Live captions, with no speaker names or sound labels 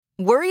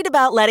Worried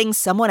about letting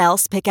someone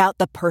else pick out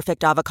the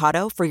perfect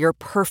avocado for your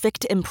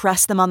perfect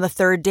impress them on the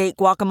third date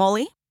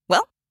guacamole?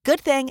 Well, good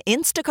thing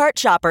Instacart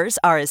shoppers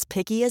are as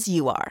picky as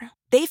you are.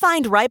 They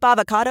find ripe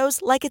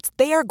avocados like it's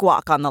their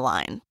guac on the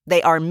line.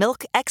 They are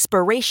milk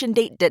expiration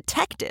date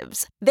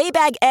detectives. They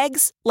bag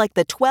eggs like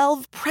the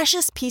 12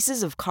 precious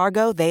pieces of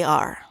cargo they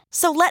are.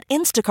 So let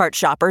Instacart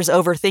shoppers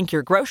overthink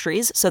your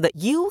groceries so that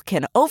you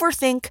can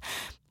overthink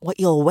what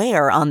you'll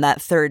wear on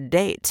that third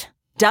date.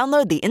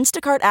 Download the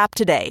Instacart app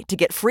today to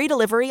get free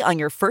delivery on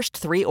your first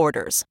 3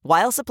 orders,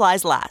 while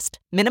supplies last.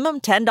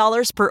 Minimum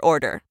 $10 per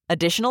order.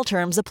 Additional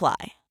terms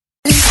apply.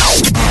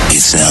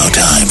 It's now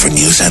time for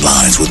news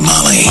headlines with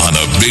Molly on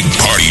the Big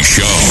Party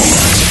Show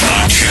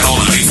on Channel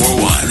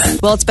 941.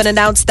 Well, it's been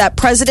announced that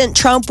President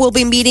Trump will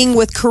be meeting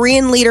with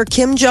Korean leader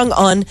Kim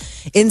Jong-un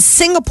in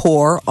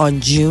Singapore on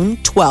June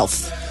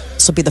 12th.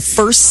 This will be the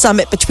first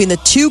summit between the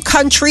two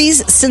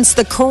countries since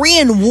the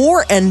Korean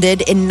War ended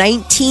in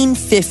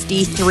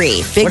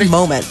 1953. Big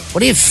moment.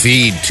 What do you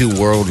feed two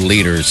world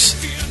leaders?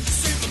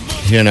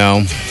 I don't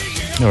know.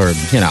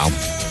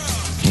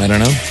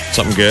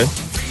 Something good?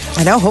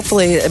 I know.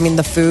 Hopefully,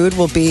 the food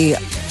will be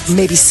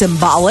maybe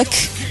symbolic.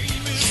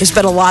 There's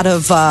been a lot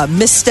of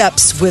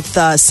missteps with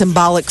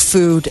symbolic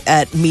food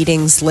at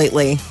meetings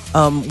lately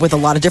with a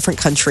lot of different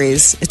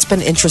countries. It's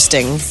been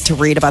interesting to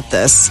read about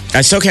this.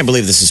 I still can't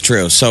believe this is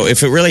true. So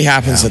if it really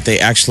happens that they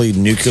actually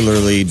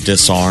nuclearly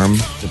disarm,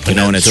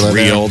 and it's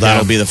real,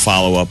 that'll be the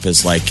follow-up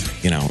is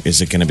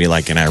is it going to be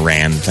like an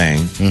Iran thing?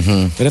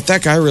 Mm-hmm. But if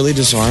that guy really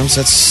disarms,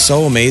 that's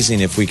so amazing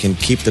if we can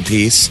keep the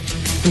peace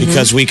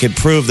because we could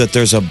prove that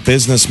there's a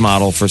business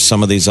model for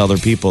some of these other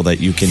people that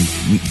you can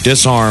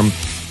disarm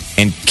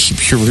and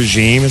keep your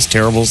regime, as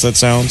terrible as that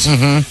sounds.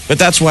 Mm-hmm. But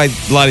that's why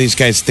a lot of these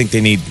guys think they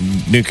need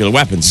nuclear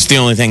weapons. It's the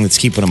only thing that's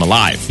keeping them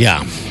alive.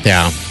 Yeah.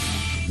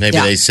 Maybe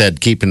they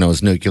said keeping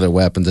those nuclear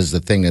weapons is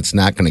the thing that's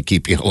not going to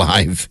keep you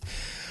alive.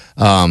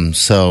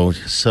 So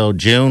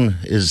June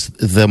is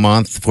the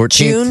month, 14th?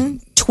 June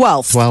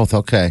 12th. 12th,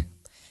 okay.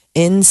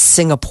 In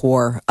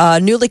Singapore. A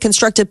newly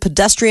constructed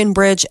pedestrian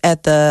bridge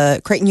at the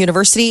Creighton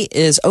University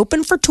is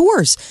open for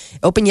tours.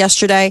 Opened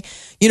yesterday.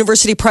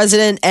 University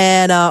president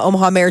and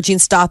Omaha Mayor Gene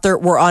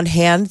Stothert were on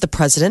hand. The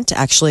president,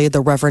 actually,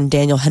 the Reverend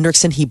Daniel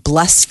Hendrickson, he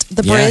blessed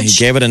the bridge. Yeah, he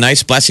gave it a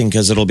nice blessing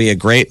because it'll be a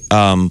great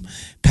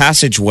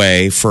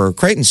passageway for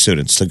Creighton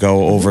students to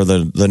go over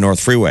the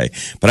North Freeway.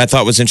 But I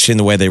thought it was interesting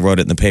the way they wrote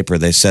it in the paper.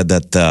 They said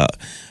that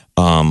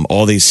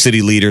all these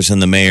city leaders and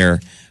the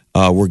mayor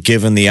were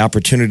given the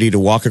opportunity to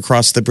walk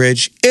across the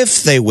bridge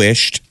if they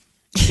wished.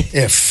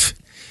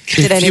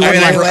 Did anyone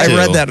I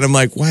read that and I'm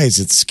like, why is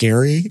it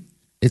scary?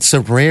 It's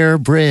a rare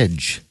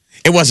bridge.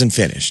 It wasn't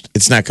finished.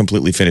 It's not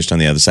completely finished on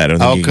the other side. I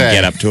don't think you can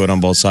get up to it on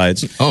both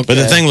sides. Okay. But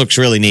the thing looks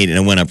really neat and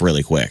it went up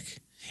really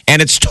quick.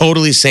 And it's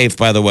totally safe,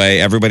 by the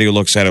way. Everybody who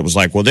looks at it was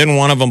like, well, didn't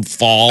one of them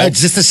fall?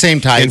 It's just the same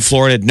type. In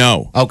Florida,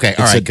 no. Okay,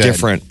 all right,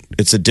 good.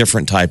 It's a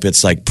different type.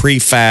 It's like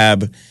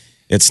prefab.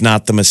 It's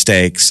not the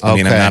mistakes. I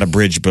mean, I'm not a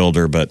bridge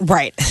builder, but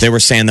they were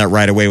saying that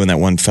right away when that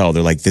one fell.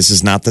 They're like, this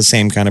is not the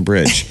same kind of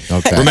bridge.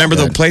 Remember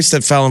the place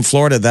that fell in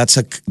Florida? That's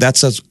a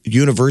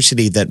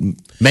university that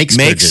makes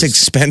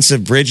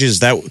expensive bridges,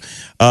 that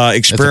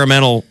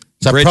experimental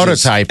it's a bridges.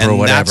 Prototype or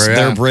whatever. That's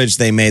their bridge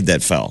they made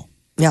that fell.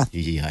 Yeah.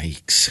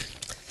 Yikes.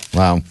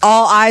 Wow.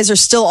 All eyes are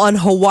still on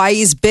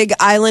Hawaii's Big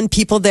Island.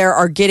 People there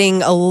are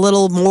getting a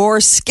little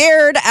more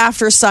scared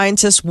after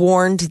scientists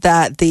warned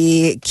that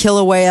the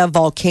Kilauea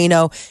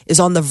volcano is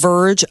on the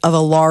verge of a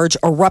large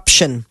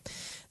eruption.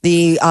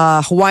 The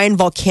Hawaiian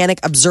Volcanic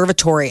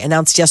Observatory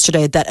announced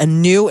yesterday that a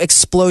new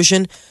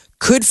explosion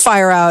could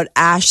fire out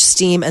ash,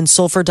 steam, and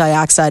sulfur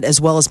dioxide,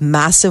 as well as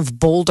massive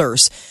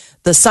boulders.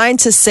 The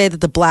scientists say that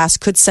the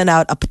blast could send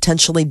out a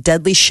potentially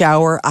deadly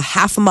shower a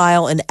half a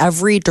mile in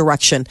every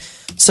direction.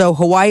 So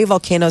Hawaii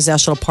Volcanoes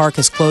National Park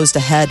has closed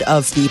ahead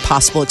of the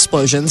possible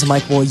explosions. I'm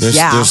like, well,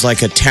 There's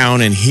like a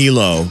town in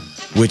Hilo,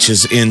 which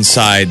is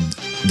inside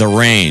the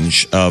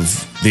range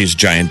of these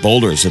giant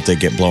boulders if they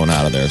get blown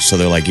out of there. So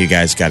they're like, you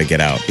guys got to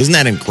get out. Isn't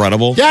that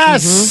incredible?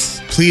 Yes.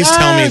 Mm-hmm. Please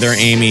tell me they're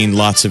aiming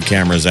lots of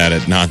cameras at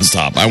it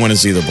nonstop. I want to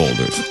see the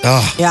boulders.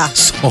 Oh, yeah.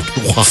 So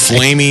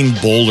flaming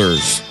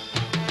boulders.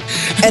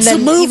 And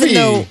then even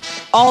though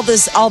all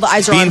the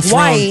eyes are on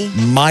Hawaii,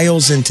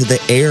 miles into the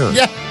air.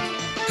 Yeah.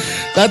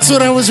 That's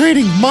what I was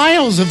reading.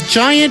 Miles of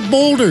giant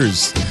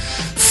boulders.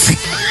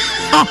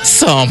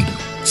 Awesome.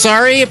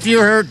 Sorry if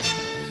you heard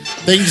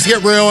things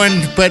get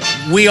ruined, but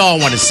we all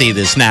want to see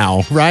this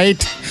now,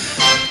 right?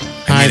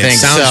 I think it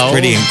sounds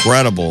pretty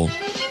incredible.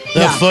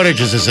 The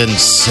footage is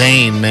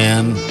insane,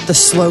 man. The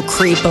slow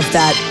creep of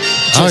that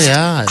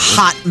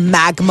hot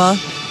magma.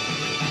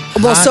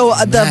 Well, so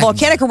the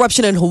volcanic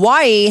eruption in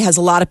Hawaii has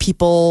a lot of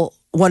people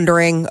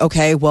wondering,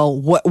 okay, well,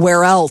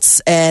 where else?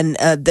 And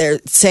they're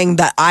saying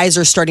that eyes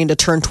are starting to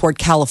turn toward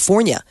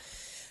California.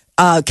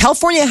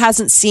 California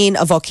hasn't seen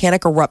a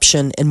volcanic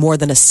eruption in more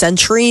than a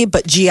century,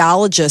 but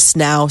geologists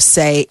now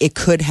say it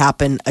could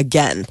happen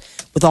again.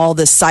 With all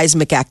this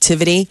seismic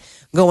activity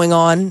going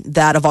on,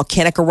 that a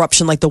volcanic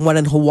eruption like the one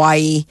in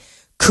Hawaii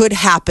could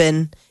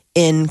happen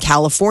in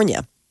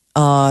California.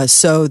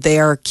 So they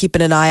are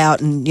keeping an eye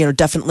out and,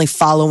 definitely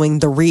following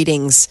the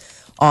readings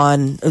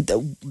on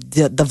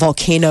the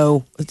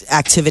volcano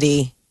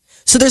activity.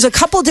 So there's a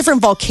couple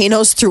different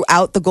volcanoes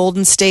throughout the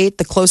Golden State.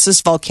 The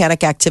closest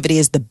volcanic activity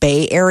is the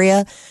Bay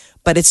Area.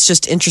 But it's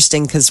just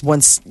interesting because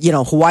once,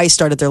 Hawaii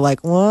started, they're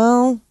like,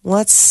 well,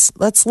 let's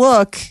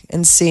look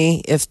and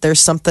see if there's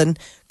something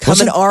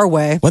coming our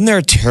way. Wasn't there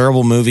a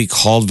terrible movie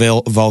called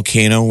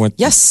Volcano?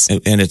 Yes.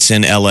 And it's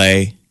in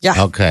L.A.?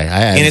 Yeah. Okay.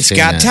 And it's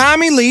got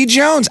Tommy Lee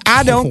Jones.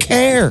 I don't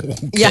care.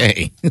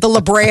 Okay. Yeah. The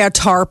La Brea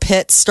tar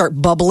pits start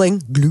bubbling.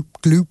 Gloop,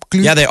 gloop,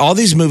 gloop. Yeah, all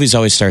these movies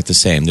always start the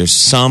same. There's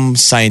some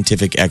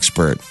scientific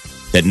expert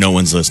that no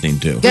one's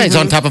listening to. Yeah, he's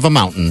on top of a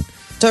mountain.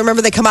 So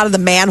remember they come out of the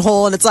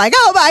manhole and it's like,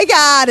 oh my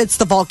God, it's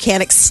the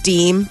volcanic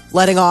steam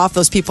letting off.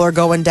 Those people are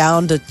going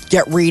down to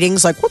get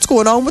readings. Like, what's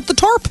going on with the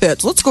tar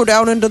pits? Let's go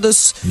down into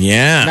this.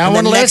 Yeah. Now And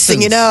then one next thing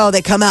listens. you know,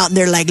 they come out and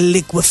they're like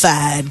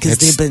liquefied because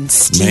they've been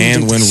steamed.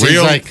 Man, when Seems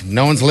real like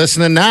no one's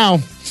listening now.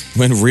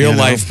 when real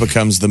life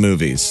becomes the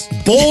movies.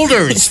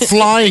 Boulders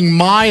flying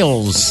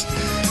miles.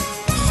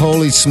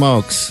 Holy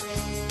smokes.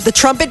 The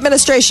Trump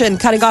administration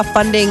cutting off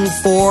funding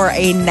for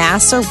a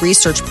NASA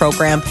research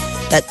program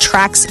that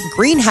tracks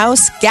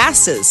greenhouse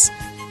gases.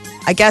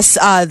 I guess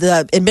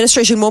the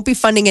administration won't be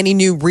funding any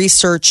new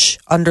research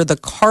under the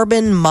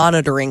carbon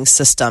monitoring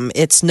system.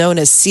 It's known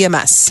as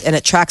CMS, and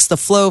it tracks the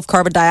flow of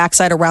carbon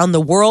dioxide around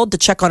the world to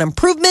check on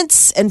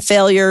improvements and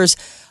failures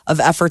of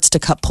efforts to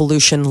cut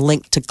pollution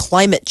linked to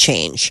climate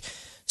change.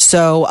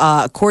 So,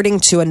 according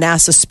to a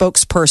NASA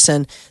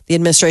spokesperson, the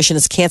administration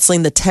is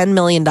canceling the $10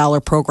 million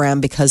program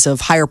because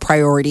of higher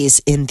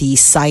priorities in the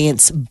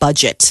science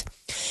budget.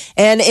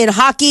 And in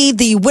hockey,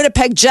 the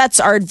Winnipeg Jets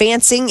are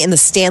advancing in the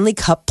Stanley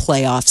Cup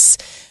playoffs.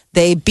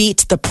 They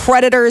beat the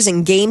Predators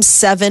in Game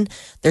 7,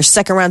 their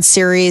second-round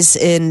series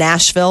in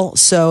Nashville.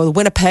 So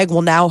Winnipeg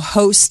will now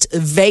host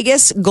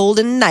Vegas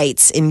Golden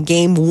Knights in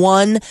Game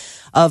 1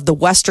 of the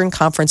Western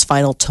Conference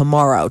Final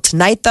tomorrow.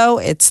 Tonight, though,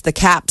 it's the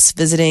Caps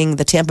visiting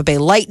the Tampa Bay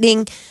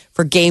Lightning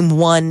for Game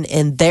 1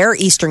 in their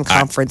Eastern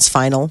Conference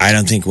Final. I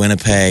don't think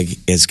Winnipeg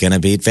is going to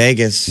beat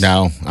Vegas.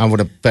 No, I would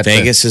have bet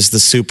Vegas is the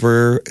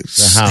super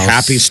house.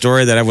 happy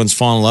story that everyone's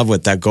fallen in love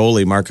with. That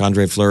goalie,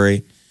 Marc-Andre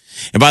Fleury.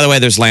 And by the way,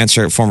 there's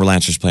former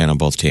Lancers playing on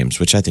both teams,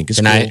 which I think is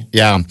cool.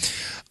 Yeah.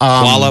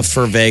 Walla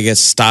for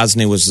Vegas.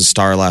 Stasny was the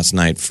star last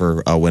night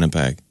for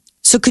Winnipeg.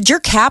 So could your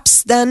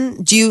Caps then,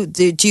 do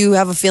you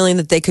have a feeling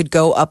that they could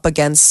go up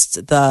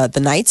against the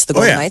Knights, the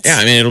Golden Knights? Yeah,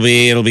 I mean,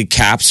 it'll be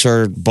Caps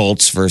or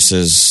Bolts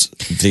versus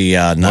the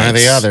Knights. One or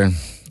the other.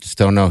 Just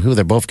don't know who.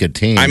 They're both good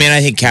teams. I mean,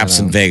 I think Caps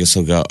and Vegas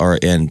will go, or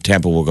in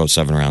Tampa will go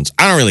 7 rounds.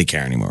 I don't really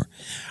care anymore.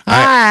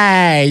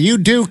 Hi, you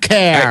do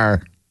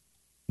care.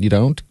 You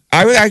don't?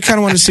 I kind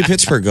of want to see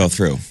Pittsburgh go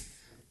through.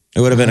 It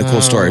would have been a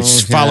cool story.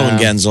 Just following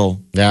Gensel.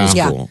 Yeah. Was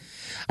Yeah. cool.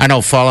 I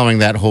know following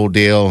that whole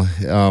deal,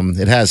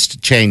 it has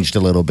changed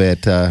a little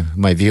bit,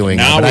 my viewing.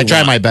 Now But I we try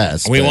want- my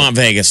best. We but- want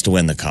Vegas to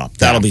win the cup.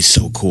 That'll be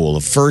so cool.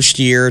 A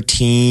first-year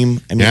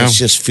team. I mean, Yeah. it's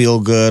just feel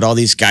good. All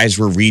these guys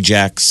were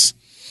rejects.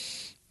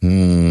 The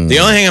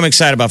only thing I'm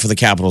excited about for the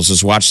Capitals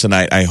is watch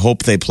tonight. I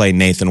hope they play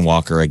Nathan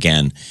Walker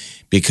again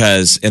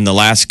because in the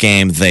last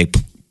game, they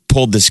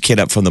pulled this kid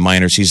up from the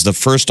minors. He's the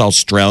first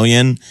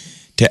Australian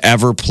to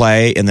ever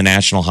play in the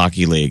National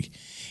Hockey League.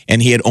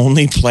 And he had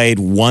only played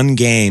one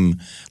game,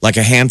 like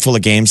a handful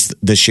of games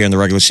this year in the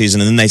regular season.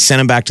 And then they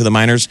sent him back to the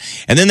minors.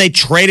 And then they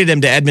traded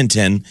him to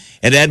Edmonton.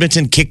 And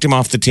Edmonton kicked him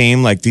off the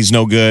team like he's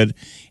no good.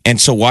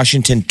 And so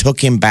Washington took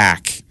him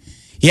back.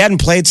 He hadn't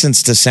played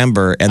since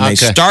December. And they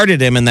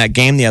started him in that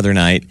game the other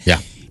night. Yeah.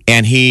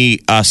 And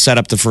he set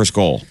up the first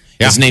goal.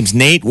 Yeah. His name's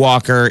Nate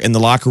Walker. In the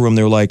locker room,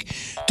 they were like,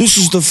 this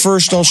is the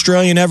first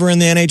Australian ever in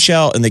the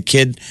NHL. And the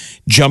kid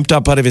jumped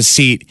up out of his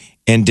seat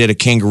and did a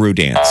kangaroo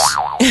dance.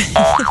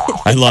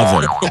 I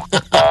love it.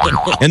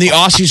 And the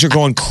Aussies are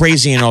going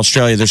crazy in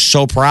Australia. They're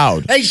so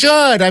proud. They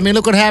should. I mean,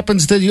 look what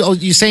happens to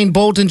Usain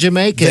Bolt in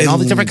Jamaica and all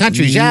these different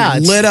countries. Yeah.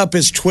 It's, lit up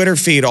his Twitter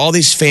feed, all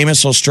these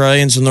famous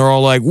Australians, and they're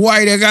all like,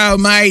 way to go,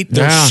 mate.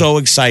 They're Yeah. so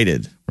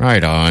excited.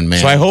 right on, man.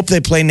 So I hope they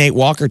play Nate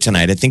Walker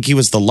tonight. I think he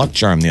was the luck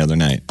charm the other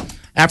night.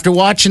 After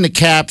watching the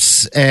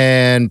Caps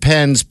and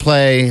Pens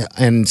play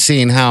and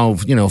seeing how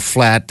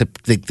flat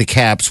the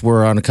Caps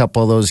were on a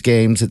couple of those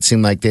games, it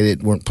seemed like they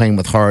weren't playing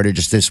with heart. It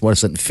just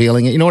wasn't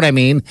feeling it. You know what I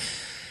mean?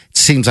 It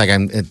seems like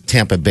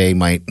Tampa Bay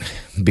might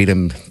beat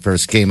them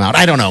first game out.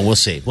 I don't know. We'll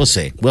see.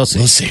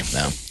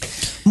 No.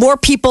 More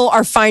people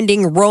are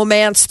finding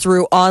romance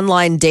through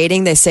online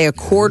dating. They say a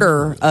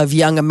quarter of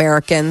young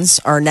Americans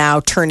are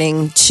now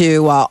turning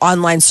to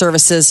online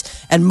services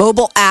and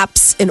mobile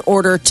apps in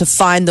order to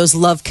find those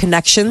love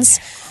connections.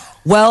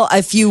 Well,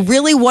 if you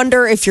really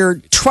wonder if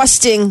you're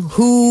trusting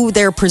who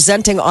they're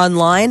presenting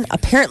online,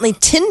 apparently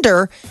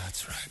Tinder,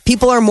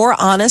 people are more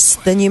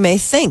honest than you may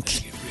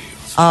think.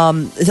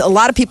 A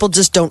lot of people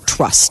just don't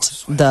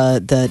trust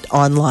the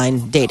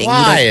online dating.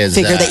 Why you don't is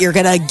figure that? that you're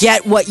gonna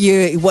get what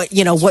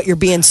you're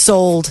being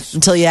sold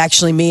until you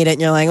actually meet it,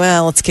 and you're like,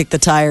 well, let's kick the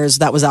tires.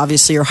 That was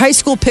obviously your high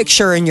school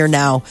picture, and you're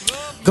now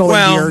going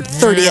to your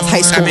 30th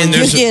high school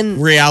there's reunion.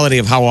 a reality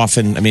of how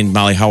often.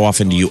 Molly, how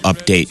often do you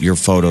update your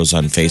photos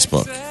on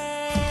Facebook?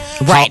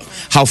 Right.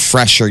 How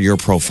fresh are your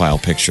profile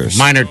pictures?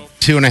 Mine are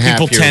 2.5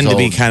 People years tend to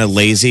be old. kind of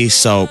lazy,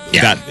 so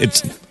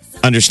it's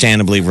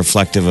understandably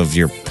reflective of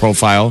your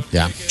profile.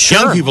 Yeah.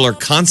 Young people are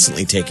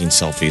constantly taking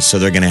selfies, so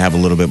they're going to have a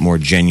little bit more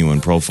genuine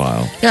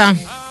profile. Yeah.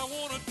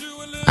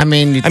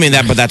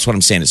 But that's what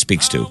I'm saying. It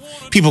speaks to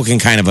people can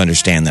kind of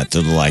understand that.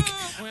 They're like,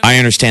 I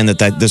understand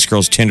that this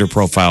girl's Tinder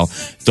profile.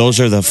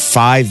 Those are the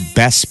 5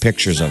 best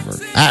pictures of her.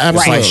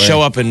 Absolutely. If I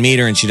show up and meet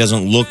her and she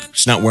doesn't look,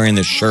 she's not wearing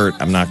this shirt,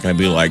 I'm not going to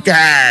be like,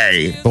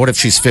 hey. But what if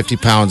she's 50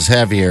 pounds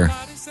heavier?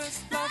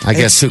 I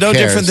guess who no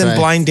cares? different than right?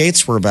 blind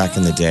dates were back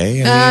in the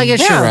day. I guess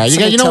Yeah, you're right.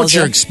 somebody You know what tells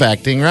you're you.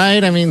 expecting, right?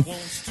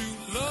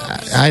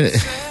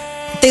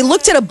 They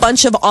looked at a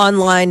bunch of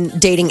online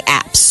dating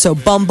apps. So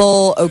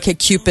Bumble,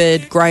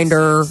 OkCupid,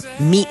 Grindr,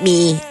 Meet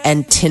Me,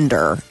 and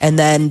Tinder. And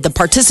then the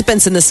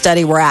participants in the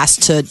study were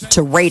asked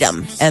to rate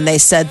them. And they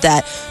said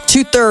that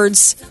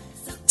 2/3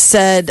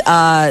 said,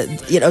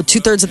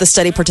 2/3 of the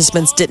study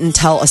participants didn't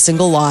tell a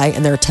single lie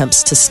in their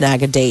attempts to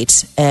snag a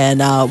date.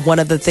 And one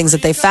of the things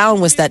that they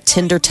found was that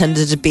Tinder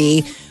tended to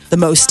be the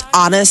most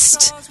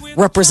honest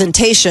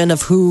representation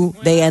of who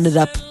they ended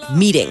up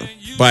meeting.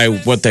 By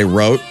what they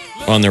wrote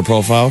on their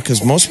profile,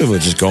 because most people are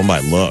just going by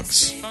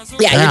looks.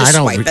 Yeah, you're just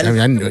I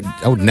swiping.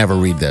 I would never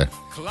read the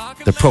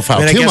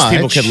profile I too guess much.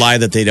 people could lie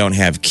that they don't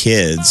have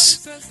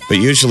kids, but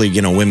usually,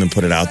 women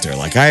put it out there.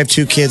 Like, I have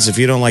 2 kids. If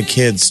you don't like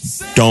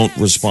kids, don't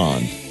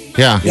respond.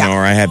 Yeah.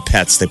 Or I had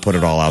pets. They put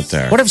it all out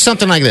there. What if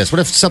something like this? What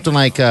if something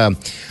like, I'm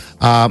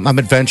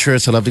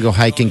adventurous. I love to go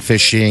hiking,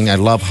 fishing. I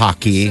love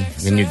hockey.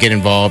 And you get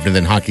involved, and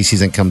then hockey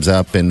season comes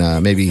up,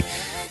 and maybe,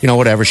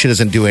 whatever. She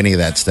doesn't do any of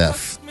that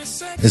stuff.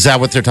 Is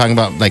that what they're talking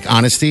about? Like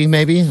honesty,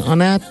 maybe, on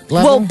that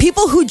level? Well,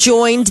 people who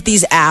joined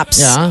these apps,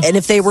 Yeah. and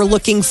if they were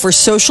looking for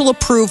social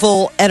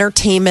approval,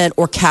 entertainment,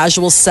 or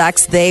casual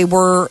sex, they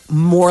were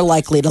more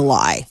likely to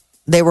lie.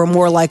 They were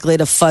more likely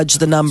to fudge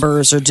the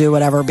numbers or do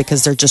whatever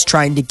because they're just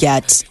trying to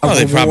get a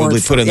They reward probably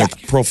for- put in the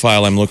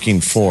profile, I'm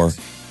looking for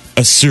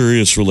a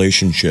serious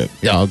relationship.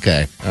 Yeah,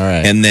 okay. All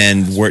right. And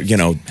then,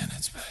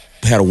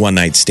 had a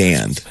one-night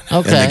stand.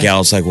 Okay. And the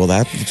gal's like, well,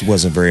 that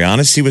wasn't very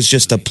honest. He was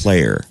just a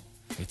player.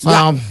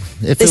 Well,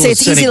 if They it say was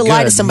it's easy to any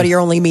lie to good- somebody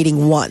you're only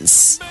meeting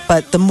once.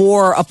 But the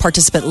more a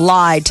participant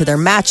lied to their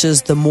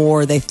matches, the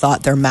more they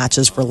thought their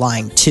matches were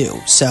lying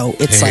too. So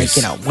it's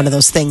Jeez. like, one of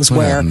those things What a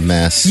where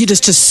mess. you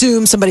just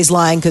assume somebody's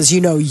lying because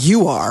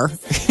you are.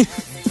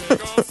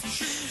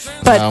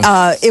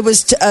 But it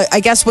was, I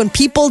guess, when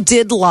people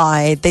did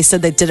lie, they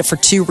said they did it for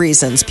 2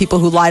 reasons. People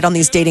who lied on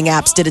these dating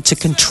apps did it to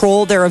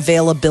control their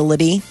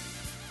availability.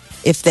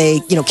 If they,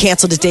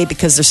 canceled a date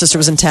because their sister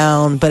was in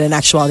town, but in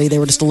actuality, they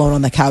were just alone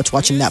on the couch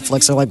watching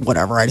Netflix. They're like,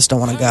 whatever, I just don't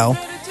want to go.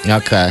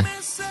 Okay.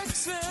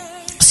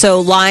 So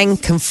lying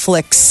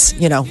conflicts,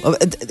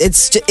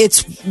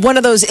 it's one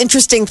of those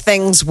interesting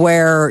things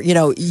where,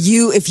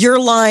 if you're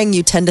lying,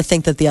 you tend to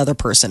think that the other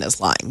person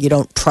is lying. You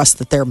don't trust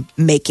that they're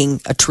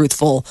making a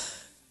truthful,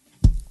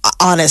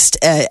 honest,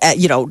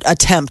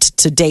 attempt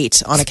to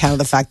date on account of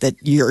the fact that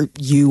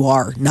you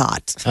are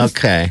not.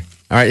 Okay.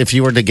 All right. If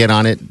you were to get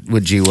on it,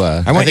 would you?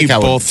 I want think you I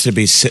would. both to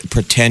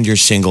pretend you're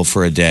single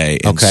for a day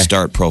and Okay.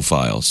 start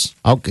profiles.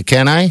 Okay.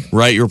 Can I?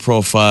 Write your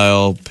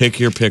profile, pick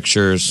your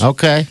pictures.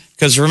 Okay.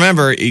 Because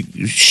remember,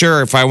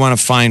 sure, if I want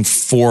to find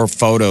 4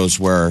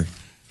 photos where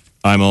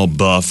I'm all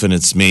buff and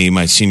it's me,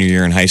 my senior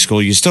year in high school,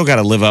 you still got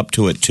to live up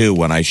to it too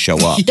when I show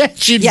up.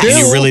 Yes, you Yes. do. And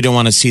you really don't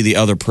want to see the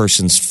other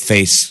person's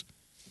face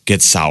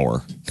get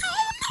sour.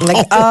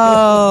 Like,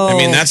 oh. I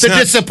mean, that's The not,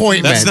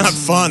 disappointment. That's not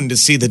fun to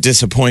see the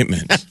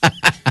disappointment.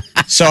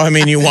 So, I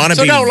mean, you want to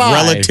So be don't lie.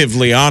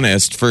 relatively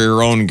honest for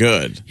your own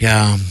good.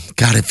 Yeah.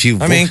 God, if you.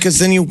 I mean, because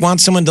then you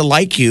want someone to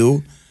like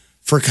you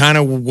for kind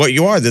of what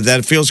you are.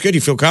 That feels good.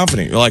 You feel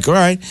confident. You're like, all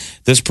right,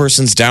 this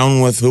person's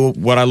down with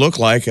what I look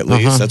like. At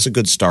least that's a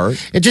good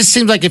start. It just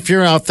seems like if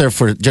you're out there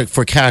for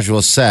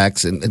casual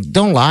sex, and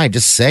don't lie,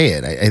 just say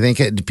it. I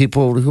think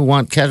people who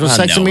want casual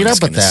sex will meet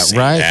up with that,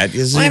 right?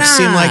 You Why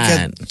seem like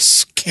a not?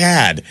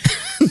 scad.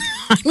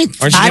 I mean,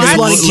 Aren't you I just going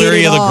wanna to get be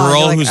leery it of the on. girl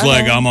You're like, who's okay.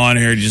 like, I'm on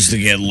here just to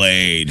get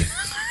laid?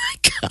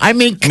 I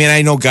mean,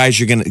 I know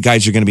guys are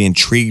gonna be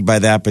intrigued by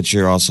that, but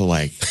you're also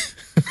like,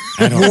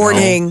 I don't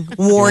warning, know.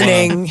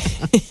 warning.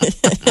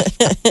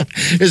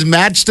 is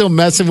Matt still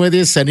messing with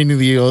you, sending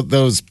you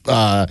those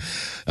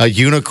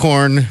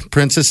unicorn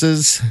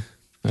princesses?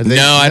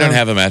 No, I don't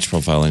have a match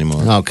profile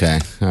anymore. Okay,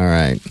 all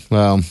right.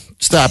 Well,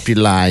 stop you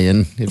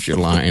lying if you're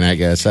lying. I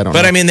guess I don't.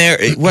 But know. I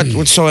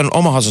mean, so in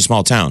Omaha's a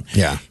small town.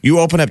 Yeah. You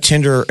open up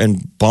Tinder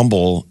and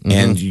Bumble,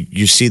 and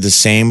you see the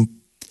same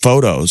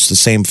photos, the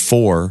same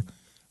 4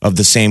 of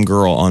the same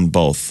girl on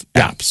both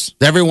apps.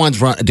 Everyone's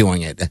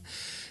doing it.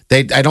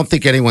 I don't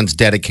think anyone's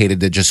dedicated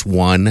to just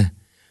one.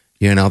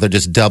 You know, they're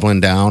just doubling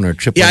down or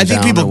tripling down. Yeah,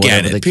 I think people or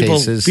get whatever it. the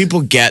case is.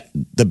 People get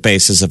the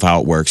basis of how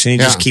it works, and you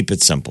just Yeah. keep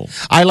it simple.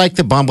 I like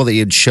the Bumble that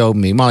you'd showed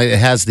me. Molly, it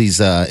has these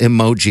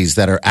emojis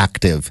that are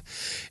active.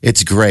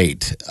 It's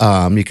great.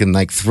 You can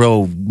like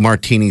throw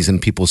martinis in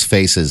people's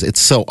faces.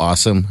 It's so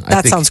awesome.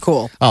 That sounds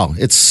cool. Oh,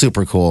 it's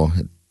super cool.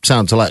 It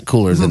sounds a lot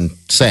cooler than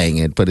saying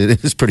it, but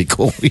it is pretty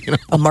cool. You know?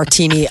 A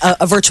martini,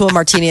 a virtual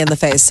martini in the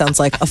face sounds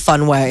like a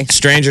fun way.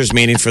 Strangers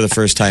meeting for the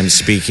first time,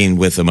 speaking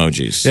with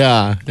emojis.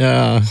 Yeah,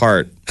 yeah.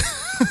 Heart.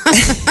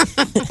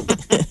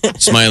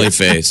 Smiley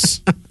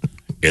face.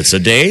 It's a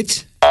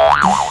date.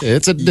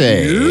 It's a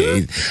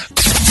day.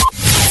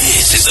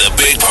 This is the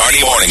Big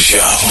Party Morning Show.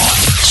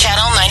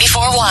 Channel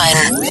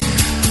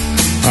 94.1.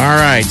 All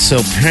right,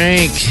 so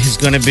Pink is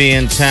going to be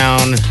in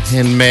town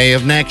in May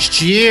of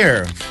next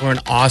year for an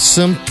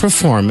awesome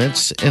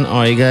performance. And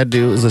all you got to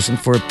do is listen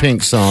for a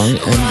Pink song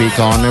and be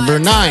call number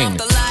 9.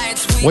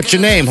 What's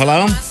your name?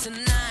 Hello?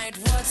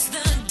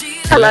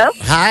 Hello.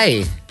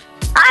 Hi.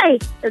 Hi,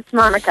 it's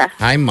Monica.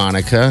 Hi,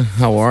 Monica.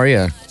 How are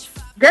you?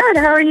 Good.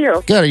 How are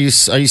you? Good. Are you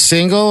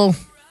single?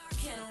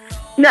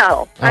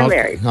 No, I'm Oh,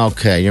 married.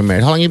 Okay, you're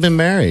married. How long you been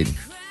married?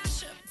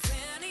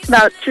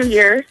 About 2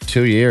 years.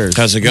 2 years.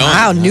 How's it going?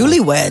 Wow,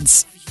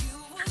 newlyweds.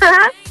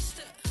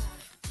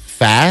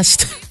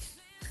 Fast?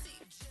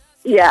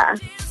 Yeah.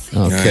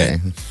 Okay.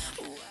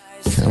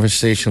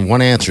 Conversation.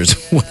 One answers.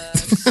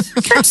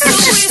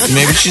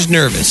 Maybe she's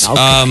nervous.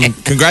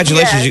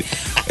 Congratulations.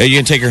 Yes. Are you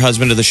going to take your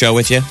husband to the show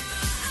with you?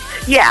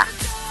 Yeah.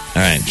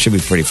 All right. Should be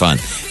pretty fun.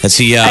 Has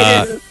he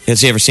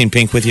ever seen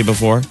Pink with you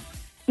before?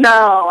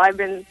 No, I've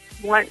been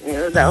wanting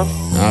you, though.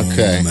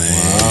 Okay.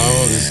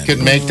 Well, this could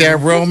make that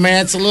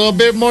romance a little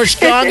bit more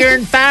stronger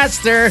and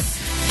faster.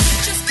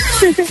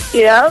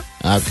 Yep.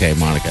 Okay,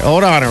 Monica.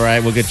 Hold on, all right?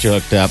 We'll get you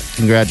hooked up.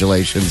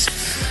 Congratulations.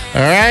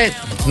 All right.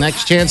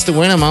 Next chance to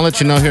win them. I'll let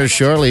you know here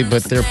shortly.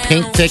 But they're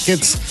Pink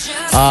tickets.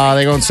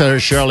 They go on sale here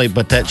shortly.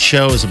 But that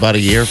show is about a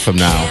year from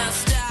now.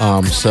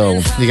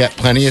 So you got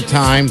plenty of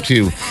time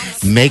to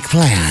make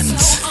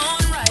plans.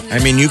 I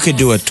mean, you could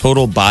do a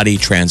total body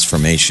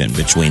transformation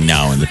between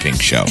now and the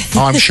Pink show.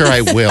 Oh, I'm sure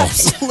I will.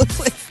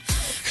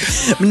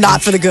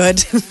 Not for the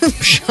good.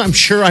 I'm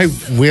sure I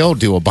will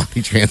do a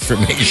body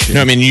transformation.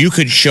 No, I mean, you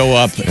could show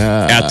up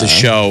at the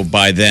show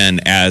by then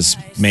as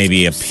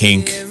maybe a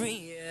Pink.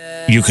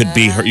 You could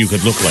be her. You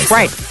could look like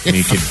Right. her. And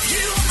you could.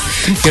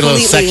 Get a little Completely.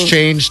 sex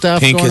change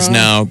stuff. Pink going is on?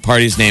 now.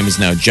 Party's name is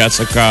now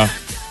Jessica. I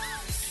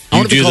You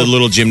wanna be do the called-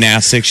 little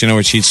gymnastics, you know,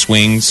 where she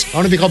swings I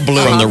want to be called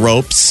Blue. from the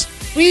ropes.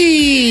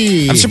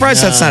 Whee! I'm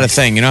surprised that's not a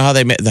thing. You know how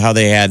they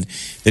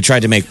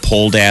tried to make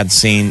pole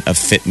dancing a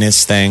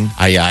fitness thing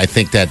Yeah, I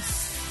think that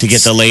to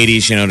get the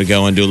ladies, you know, to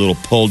go and do a little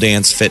pole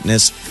dance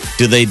fitness.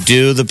 Do they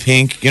do the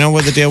Pink? You know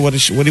what the deal? What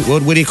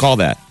do you call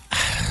that?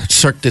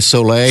 Cirque du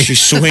Soleil. She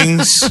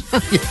swings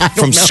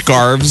from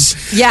scarves.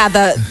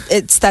 Yeah,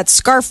 it's that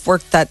scarf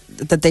work that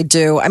they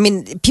do. I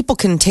mean, people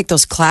can take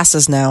those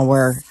classes now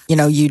where, you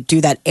know, you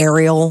do that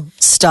aerial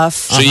stuff.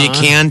 So you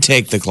can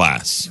take the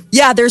class.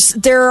 Yeah,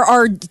 there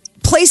are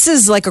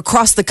places like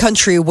across the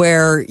country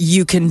where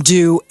you can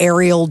do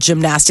aerial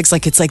gymnastics.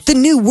 Like it's like the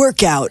new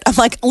workout. I'm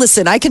like,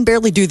 listen, I can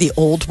barely do the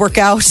old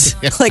workout.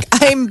 Like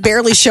I'm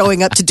barely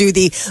showing up to do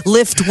the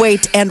lift,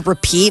 weight, and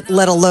repeat,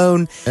 let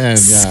alone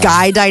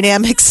sky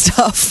dynamic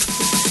stuff.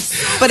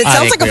 But it I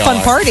sounds think like a we fun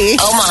all are. party.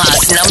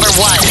 Omaha's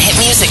 #1 hit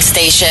music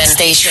station.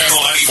 Channel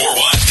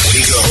 94.1.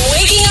 We go.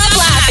 Waking up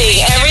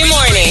laughing every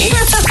morning.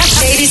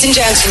 Ladies and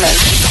gentlemen,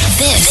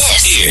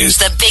 this is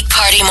the Big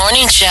Party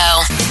Morning Show.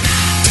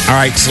 All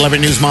right,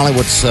 celebrity news, Molly.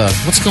 What's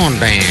going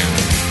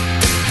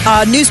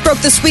down? News broke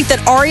this week that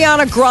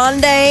Ariana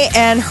Grande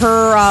and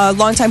her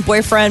longtime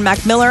boyfriend,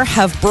 Mac Miller,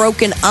 have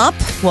broken up.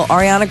 Well,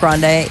 Ariana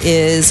Grande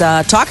is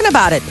talking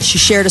about it. She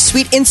shared a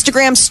sweet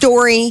Instagram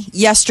story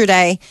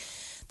yesterday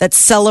that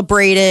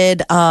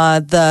celebrated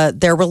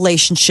their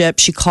relationship.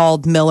 She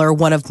called Miller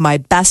one of my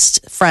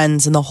best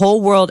friends in the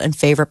whole world and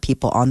favorite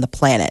people on the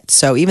planet.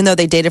 So even though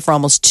they dated for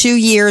almost 2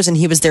 years and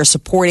he was there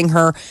supporting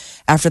her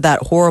after that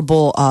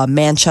horrible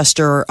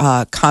Manchester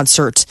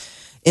concert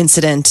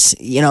incident,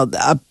 you know,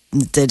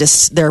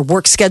 their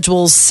work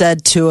schedules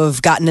said to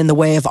have gotten in the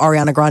way of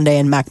Ariana Grande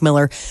and Mac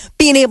Miller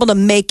being able to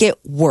make it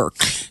work.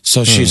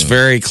 So she's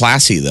very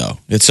classy, though.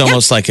 It's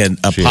almost like a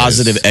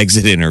positive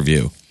exit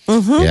interview.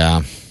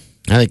 Yeah.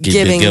 I think you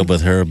did good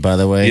with her, by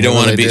the way. You don't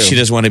want to be. do. She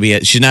doesn't want to be.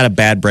 She's not a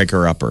bad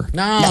breaker upper.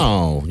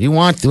 No. You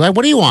want to.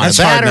 What do you want? That's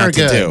a bad hard or not to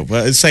good? do.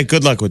 But it's like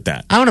good luck with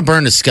that. I want to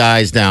burn the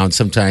skies down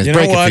sometimes. You know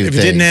break what? a few If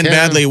it didn't things. end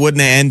badly, it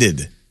wouldn't have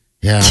ended.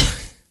 Yeah.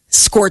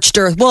 Scorched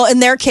earth. Well, in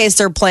their case,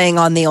 they're playing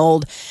on the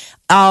old,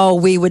 oh,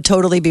 we would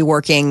totally be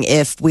working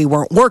if we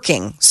weren't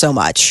working so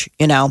much.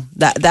 You know,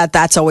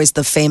 that's always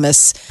the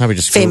famous Probably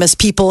just famous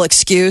people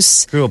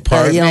excuse. Grew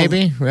apart, You know,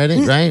 maybe?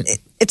 Right?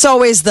 It's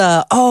always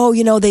the, oh,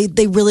 you know,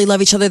 they really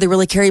love each other. They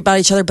really care about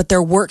each other, but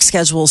their work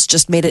schedules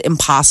just made it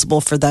impossible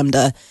for them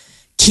to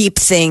keep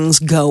things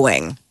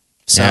going.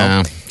 So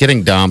Yeah.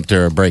 Getting dumped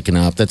or breaking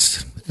up,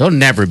 that's It'll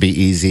never be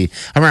easy.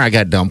 I remember I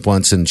got dumped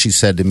once, and she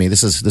said to me,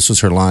 "This was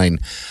her line.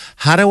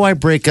 How do I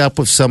break up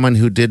with someone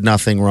who did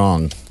nothing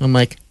wrong?" I'm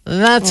like,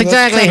 "That's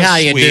exactly kinda how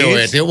you do sweet.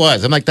 it." It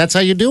was. I'm like, "That's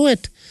how you do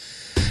it."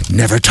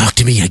 Never talk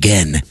to me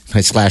again.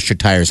 I slashed her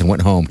tires and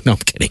went home. No, I'm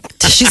kidding.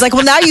 She's like,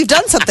 well, now you've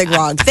done something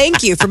wrong.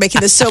 Thank you for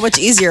making this so much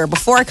easier.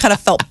 Before I kind of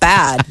felt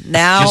bad.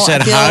 Now She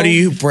said, I feel- how do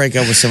you break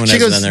up with someone who She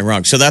has goes- done anything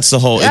wrong? So that's the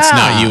whole, it's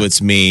not you,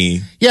 it's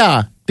me.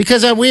 Yeah,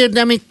 because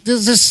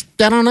there's this,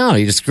 I don't know.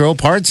 You just grow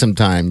apart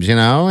sometimes,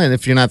 and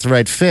if you're not the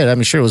right fit,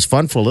 I'm sure it was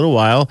fun for a little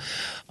while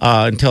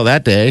until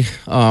that day.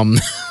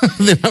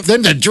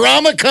 Then the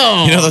drama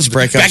comes. You know those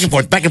breakups? Back and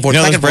forth, back and forth, You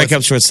know back those and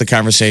forth. breakups where it's the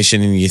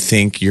conversation and you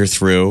think you're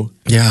through?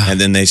 Yeah. And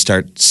then they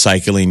start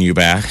cycling you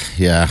back.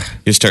 Yeah.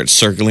 You start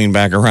circling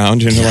back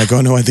around and you're like,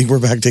 oh no, I think we're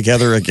back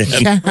together again.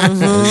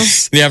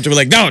 You have to be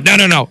like, no.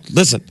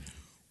 Listen,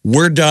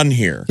 we're done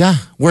here. Yeah,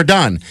 we're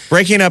done.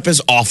 Breaking up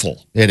is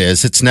awful. It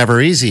is. It's never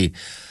easy.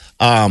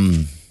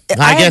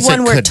 I guess had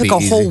one where it could took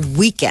be a whole easy.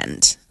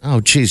 weekend. Oh,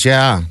 geez,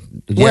 yeah.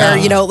 Where,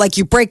 Yeah. like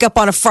you break up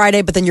on a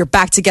Friday, but then you're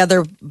back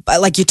together.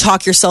 Like you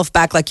talk yourself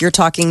back, like you're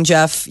talking,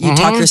 Jeff. You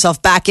talk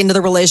yourself back into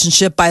the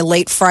relationship by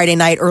late Friday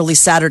night, early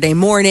Saturday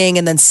morning.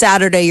 And then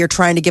Saturday, you're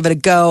trying to give it a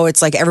go.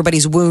 It's like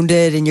everybody's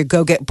wounded and you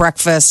go get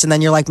breakfast. And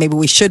then you're like, maybe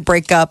we should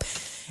break up.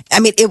 I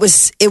mean, it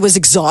was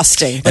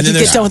exhausting. Like then you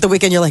there's- get done with the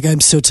weekend, you're like,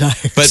 I'm so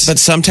tired. But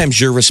sometimes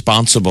you're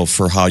responsible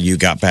for how you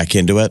got back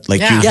into it.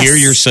 Like Yeah. you Yes. hear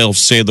yourself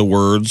say the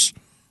words.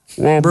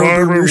 Well,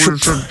 maybe we should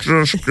just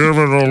give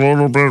it a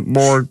little bit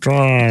more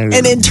time.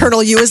 And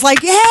internal you is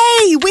like,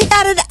 hey, we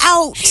had it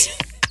out.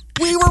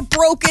 We were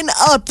broken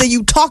up. Then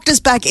you talked us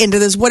back into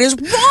this. What is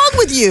wrong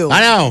with you? I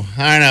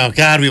know.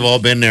 God, we've all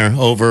been there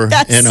over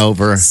That's and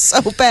over.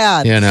 So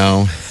bad.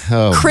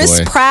 Oh, Chris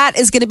boy. Pratt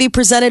is going to be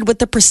presented with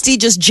the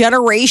prestigious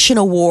Generation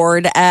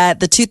Award at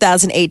the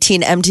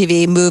 2018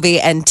 MTV Movie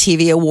and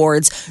TV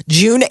Awards,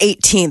 June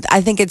 18th.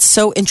 I think it's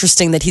so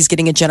interesting that he's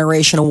getting a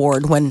Generation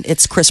Award when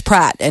it's Chris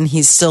Pratt and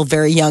he's still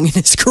very young in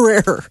his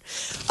career.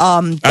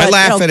 I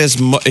laugh at his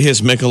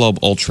Michelob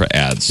Ultra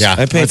ads. Yeah,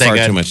 I pay aren't they far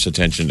good? too much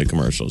attention to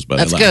commercials, but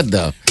That's I laugh. good,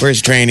 though.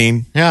 Where's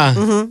training? Yeah.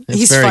 It's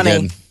He's very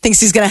funny. good. Thinks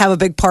he's going to have a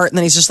big part and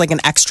then he's just like an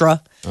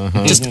extra.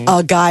 Just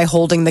a guy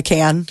holding the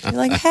can. You're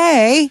like,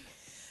 hey.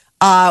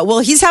 Well,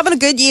 he's having a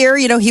good year.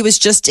 He was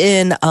just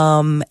in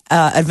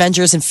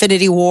Avengers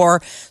Infinity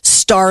War,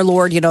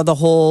 Star-Lord, the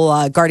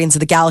whole Guardians of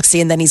the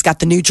Galaxy. And then he's got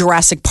the new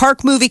Jurassic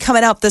Park movie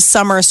coming out this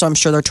summer. So I'm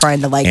sure they're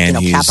trying to And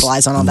he's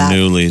capitalize on all that.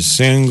 newly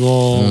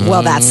single.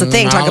 Well, that's the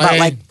thing. Talk about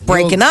Molly,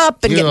 breaking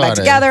up and you getting back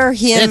oughta together. Him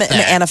hit and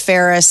that. Anna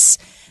Faris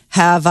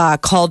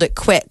have called it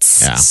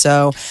quits. Yeah.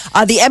 So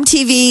the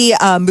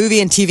MTV Movie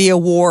and TV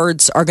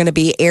Awards are going to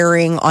be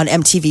airing on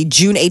MTV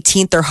June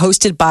 18th. They're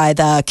hosted by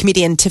the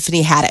comedian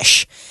Tiffany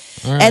Haddish.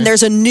 And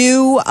there's a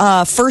new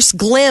first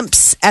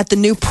glimpse at the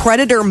new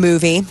Predator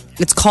movie.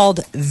 It's called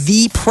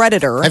The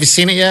Predator. Have you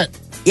seen it yet?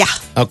 Yeah.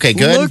 Okay,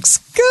 good. Looks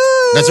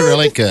good. That's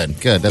really good.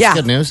 Good. That's Yeah.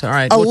 good news. All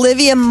right.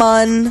 Olivia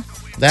Munn,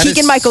 That is-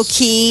 Keegan-Michael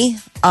Key,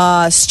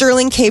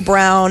 Sterling K.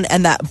 Brown,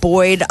 and that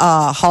Boyd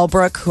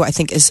Holbrook, who I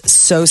think is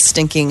so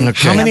stinking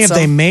Okay. How many have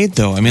they handsome. made,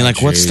 though? I mean,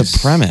 what's the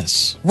jeez.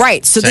 premise?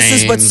 Right. So this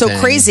is what's so Same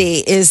thing. crazy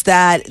is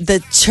that the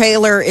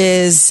trailer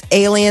is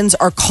aliens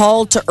are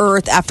called to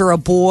Earth after a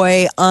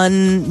boy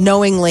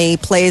unknowingly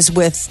plays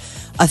with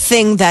a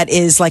thing that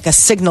is like a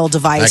signal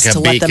device Like a to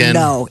let them beacon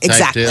know type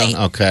exactly. deal?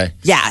 Okay.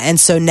 Yeah, and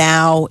so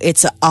now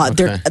it's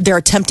they're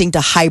attempting to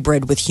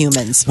hybrid with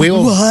humans. We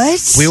will,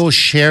 What? We will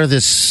share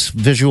this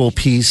visual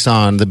piece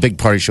on the Big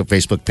Party Show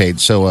Facebook page.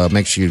 So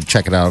make sure you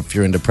check it out if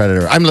you're into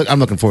Predator. I'm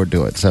looking forward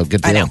to it. So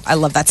good deal. I know. I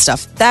love that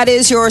stuff. That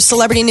is your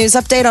celebrity news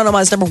update on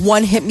Omaha's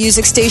 #1 hit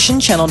music station,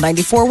 Channel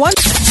 94.1.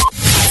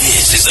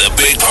 This is the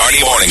Big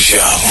Party Morning Show.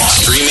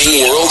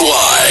 Streaming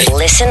worldwide.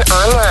 Listen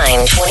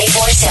online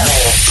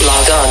 24/7.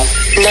 Log on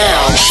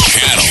now.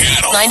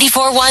 Channel.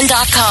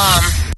 941.com.